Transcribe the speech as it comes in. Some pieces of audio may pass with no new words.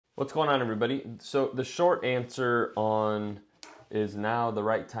What's going on, everybody? So the short answer on is now the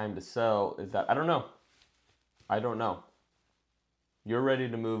right time to sell is that I don't know. I don't know. You're ready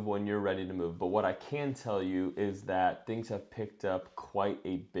to move when you're ready to move. But what I can tell you is that things have picked up quite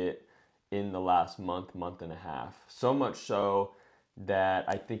a bit in the last month, month and a half. So much so that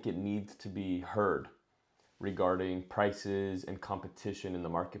I think it needs to be heard regarding prices and competition in the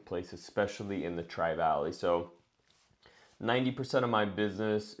marketplace, especially in the Tri-Valley. So 90% of my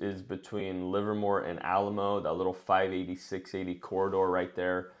business is between Livermore and Alamo, that little 580, 680 corridor right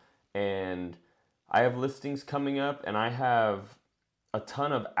there. And I have listings coming up, and I have a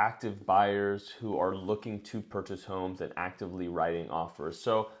ton of active buyers who are looking to purchase homes and actively writing offers.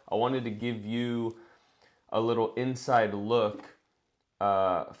 So I wanted to give you a little inside look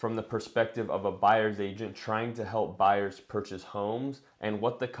from the perspective of a buyer's agent trying to help buyers purchase homes and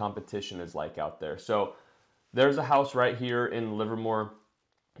what the competition is like out there. So there's a house right here in Livermore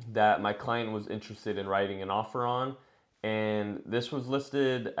that my client was interested in writing an offer on. And this was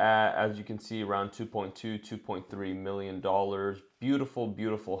listed at, as you can see, around $2.3 million. Beautiful,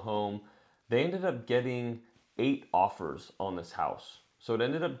 beautiful home. They ended up getting 8 offers on this house. So it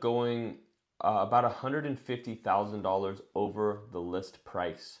ended up going about $150,000 over the list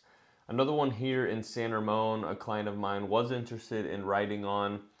price. Another one here in San Ramon, a client of mine was interested in writing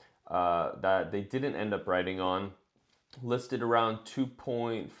on that they didn't end up writing on, listed around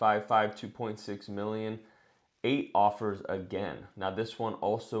 2.55, 2.6 million. 8 offers again. Now this one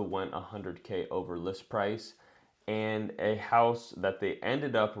also went $100K over list price, and a house that they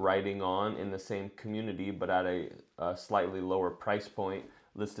ended up writing on in the same community but at a slightly lower price point,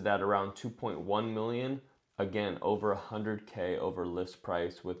 listed at around 2.1 million. Again, over $100K over list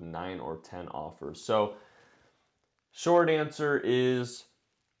price with 9 or 10 offers. So short answer is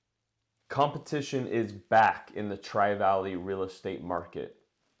competition is back in the Tri-Valley real estate market.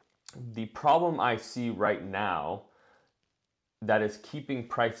 The problem I see right now that is keeping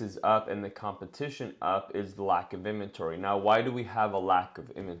prices up and the competition up is the lack of inventory. Now, why do we have a lack of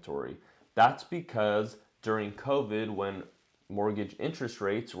inventory? That's because during COVID, when mortgage interest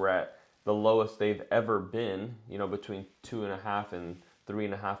rates were at the lowest they've ever been, between 2.5% and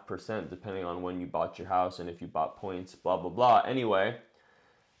 3.5%, depending on when you bought your house and if you bought points, blah, blah, blah. Anyway,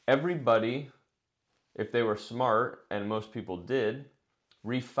 everybody, if they were smart, and most people did,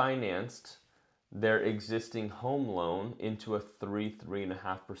 refinanced their existing home loan into a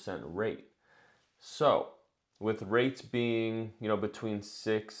 3.5% rate. So with rates being, between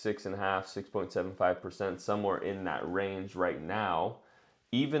 6.5, 6.75%, somewhere in that range right now,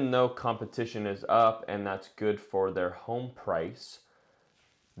 even though competition is up and that's good for their home price,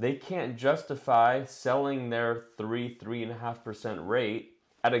 they can't justify selling their 3.5% rate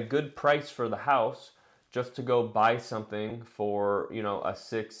at a good price for the house just to go buy something for, a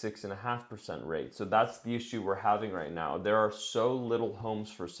 6.5% rate. So that's the issue we're having right now. There are so little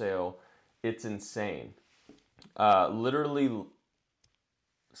homes for sale, it's insane. Literally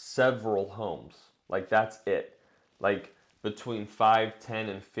several homes, like that's it. Like between 5, 10,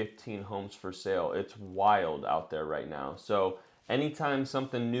 and 15 homes for sale. It's wild out there right now. So anytime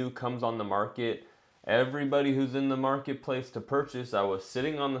something new comes on the market, everybody who's in the marketplace to purchase, I was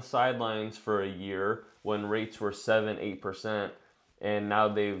sitting on the sidelines for a year when rates were 7, 8%, and now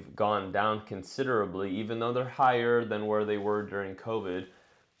they've gone down considerably, even though they're higher than where they were during COVID.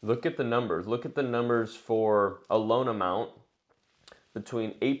 Look at the numbers. Look at the numbers for a loan amount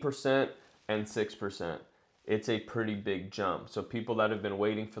between 8% and 6%. It's a pretty big jump. So people that have been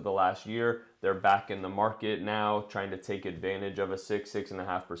waiting for the last year, they're back in the market now trying to take advantage of a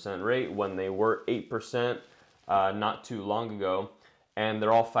 6.5% rate when they were 8% not too long ago. And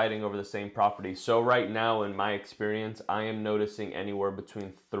they're all fighting over the same property. So right now, in my experience, I am noticing anywhere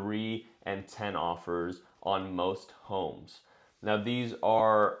between 3 and 10 offers on most homes. Now, these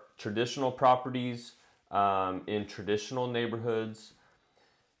are traditional properties in traditional neighborhoods.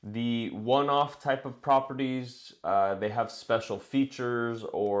 The one-off type of properties, they have special features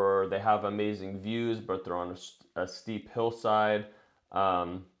or they have amazing views, but they're on a steep hillside.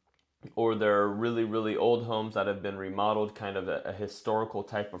 Or they're really, really old homes that have been remodeled, kind of a historical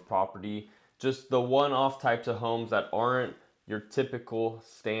type of property. Just the one-off types of homes that aren't your typical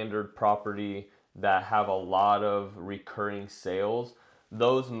standard property that have a lot of recurring sales.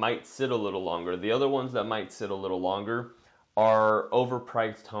 Those might sit a little longer. The other ones that might sit a little longer are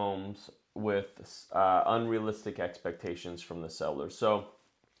overpriced homes with unrealistic expectations from the seller. So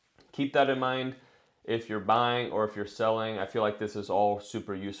keep that in mind. If you're buying or if you're selling, I feel like this is all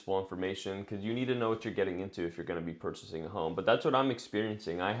super useful information because you need to know what you're getting into if you're going to be purchasing a home. But that's what I'm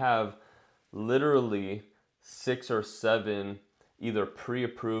experiencing. I have literally 6 or 7 either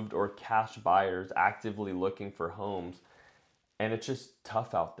pre-approved or cash buyers actively looking for homes, and it's just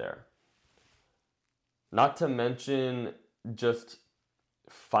tough out there. Not to mention just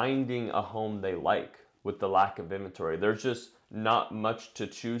finding a home they like with the lack of inventory. There's just not much to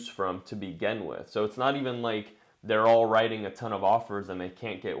choose from to begin with. So it's not even like they're all writing a ton of offers and they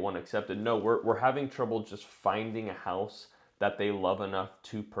can't get one accepted. No, we're having trouble just finding a house that they love enough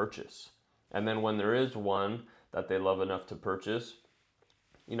to purchase. And then when there is one that they love enough to purchase,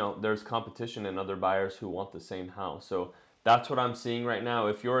 you know, there's competition and other buyers who want the same house. So that's what I'm seeing right now.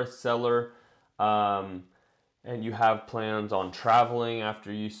 If you're a seller, and you have plans on traveling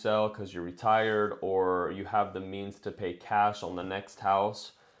after you sell because you're retired, or you have the means to pay cash on the next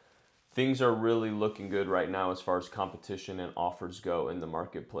house, things are really looking good right now as far as competition and offers go in the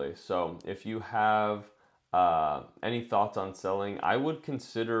marketplace. So if you have any thoughts on selling, I would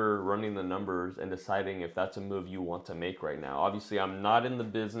consider running the numbers and deciding if that's a move you want to make right now. Obviously, I'm not in the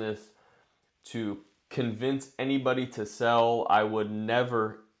business to convince anybody to sell. I would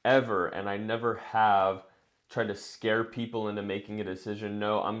never, ever, and I never have try to scare people into making a decision.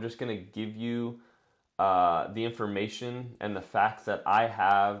 No, I'm just going to give you the information and the facts that I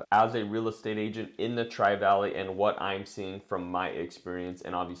have as a real estate agent in the Tri-Valley and what I'm seeing from my experience,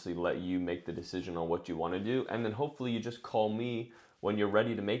 and obviously let you make the decision on what you want to do. And then hopefully you just call me when you're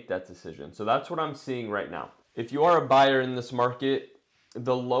ready to make that decision. So that's what I'm seeing right now. If you are a buyer in this market,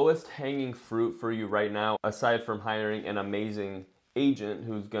 the lowest hanging fruit for you right now, aside from hiring an amazing agent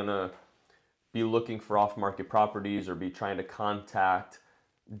who's going to be looking for off-market properties or be trying to contact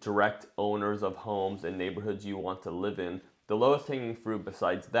direct owners of homes in neighborhoods you want to live in, the lowest hanging fruit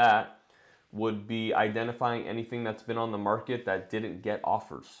besides that would be identifying anything that's been on the market that didn't get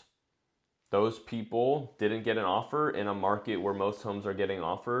offers. Those people didn't get an offer in a market where most homes are getting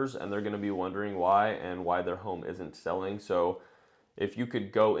offers, and they're going to be wondering why and why their home isn't selling. So if you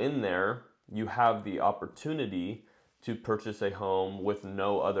could go in there, you have the opportunity to purchase a home with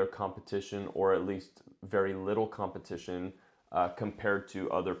no other competition, or at least very little competition compared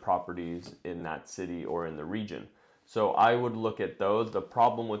to other properties in that city or in the region. So I would look at those. The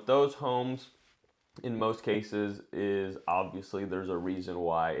problem with those homes in most cases is obviously there's a reason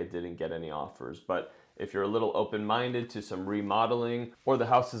why it didn't get any offers. But if you're a little open-minded to some remodeling, or the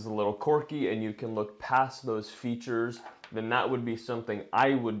house is a little quirky and you can look past those features, then that would be something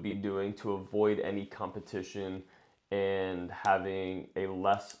I would be doing to avoid any competition and having a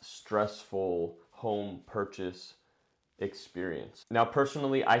less stressful home purchase experience. Now,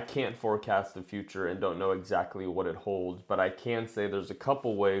 personally, I can't forecast the future and don't know exactly what it holds, but I can say there's a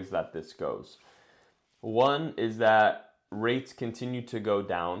couple ways that this goes. One is that rates continue to go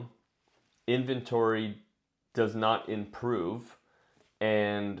down, inventory does not improve,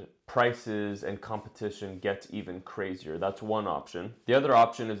 and prices and competition gets even crazier. That's one option. The other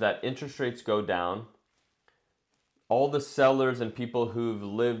option is that interest rates go down. All the sellers and people who've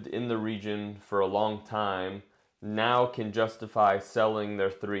lived in the region for a long time now can justify selling their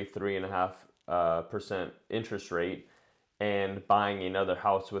 3.5% interest rate and buying another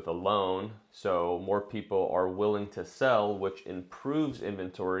house with a loan. So more people are willing to sell, which improves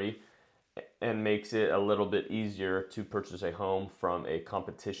inventory and makes it a little bit easier to purchase a home from a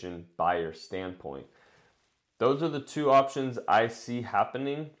competition buyer standpoint. Those are the two options I see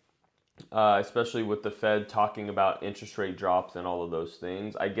happening. Especially with the Fed talking about interest rate drops and all of those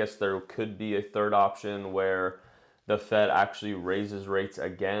things. I guess there could be a third option where the Fed actually raises rates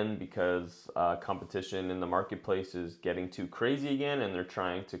again because competition in the marketplace is getting too crazy again and they're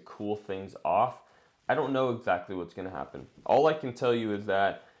trying to cool things off. I don't know exactly what's going to happen. All I can tell you is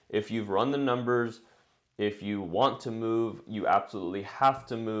that if you've run the numbers, if you want to move, you absolutely have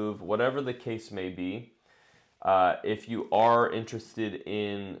to move, whatever the case may be. If you are interested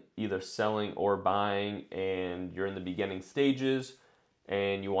in either selling or buying and you're in the beginning stages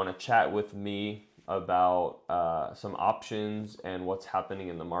and you want to chat with me about some options and what's happening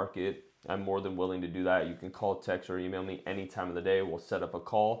in the market, I'm more than willing to do that. You can call, text, or email me any time of the day. We'll set up a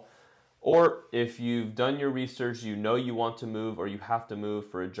call. Or if you've done your research, you know you want to move or you have to move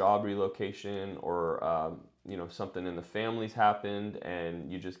for a job relocation or something in the family's happened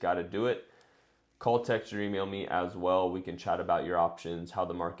and you just got to do it, call, text, or email me as well. We can chat about your options, how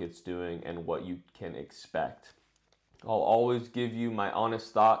the market's doing, and what you can expect. I'll always give you my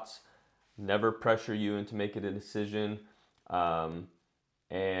honest thoughts, never pressure you into making a decision,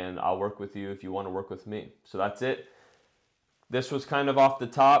 and I'll work with you if you want to work with me. So that's it. This was kind of off the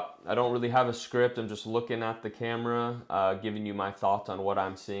top. I don't really have a script. I'm just looking at the camera, giving you my thoughts on what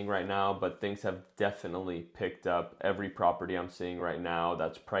I'm seeing right now, but things have definitely picked up. Every property I'm seeing right now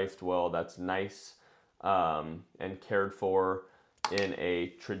that's priced well, that's nice and cared for, in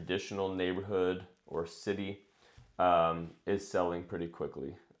a traditional neighborhood or city is selling pretty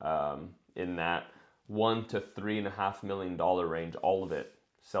quickly. In that $1 to $3.5 million range, all of it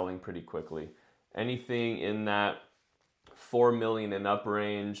selling pretty quickly. Anything in that 4 million and up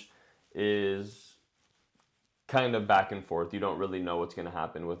range is kind of back and forth. You don't really know what's going to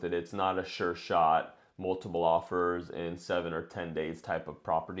happen with it. It's not a sure shot, multiple offers in 7 or 10 days type of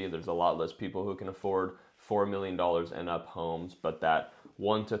property. There's a lot less people who can afford $4 million and up homes, but that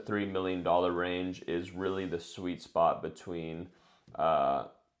 $1 to $3 million range is really the sweet spot between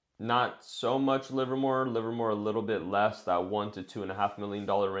not so much Livermore a little bit less. That $1 to $2.5 million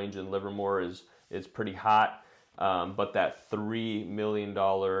range in Livermore is pretty hot, but that $3 million,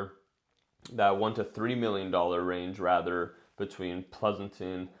 that $1 to $3 million range rather between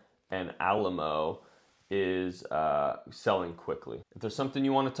Pleasanton and Alamo is selling quickly. If there's something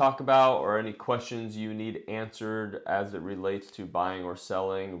you want to talk about or any questions you need answered as it relates to buying or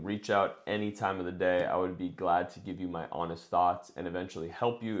selling, reach out any time of the day. I would be glad to give you my honest thoughts and eventually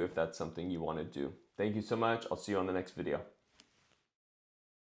help you if that's something you want to do. Thank you so much. I'll see you on the next video.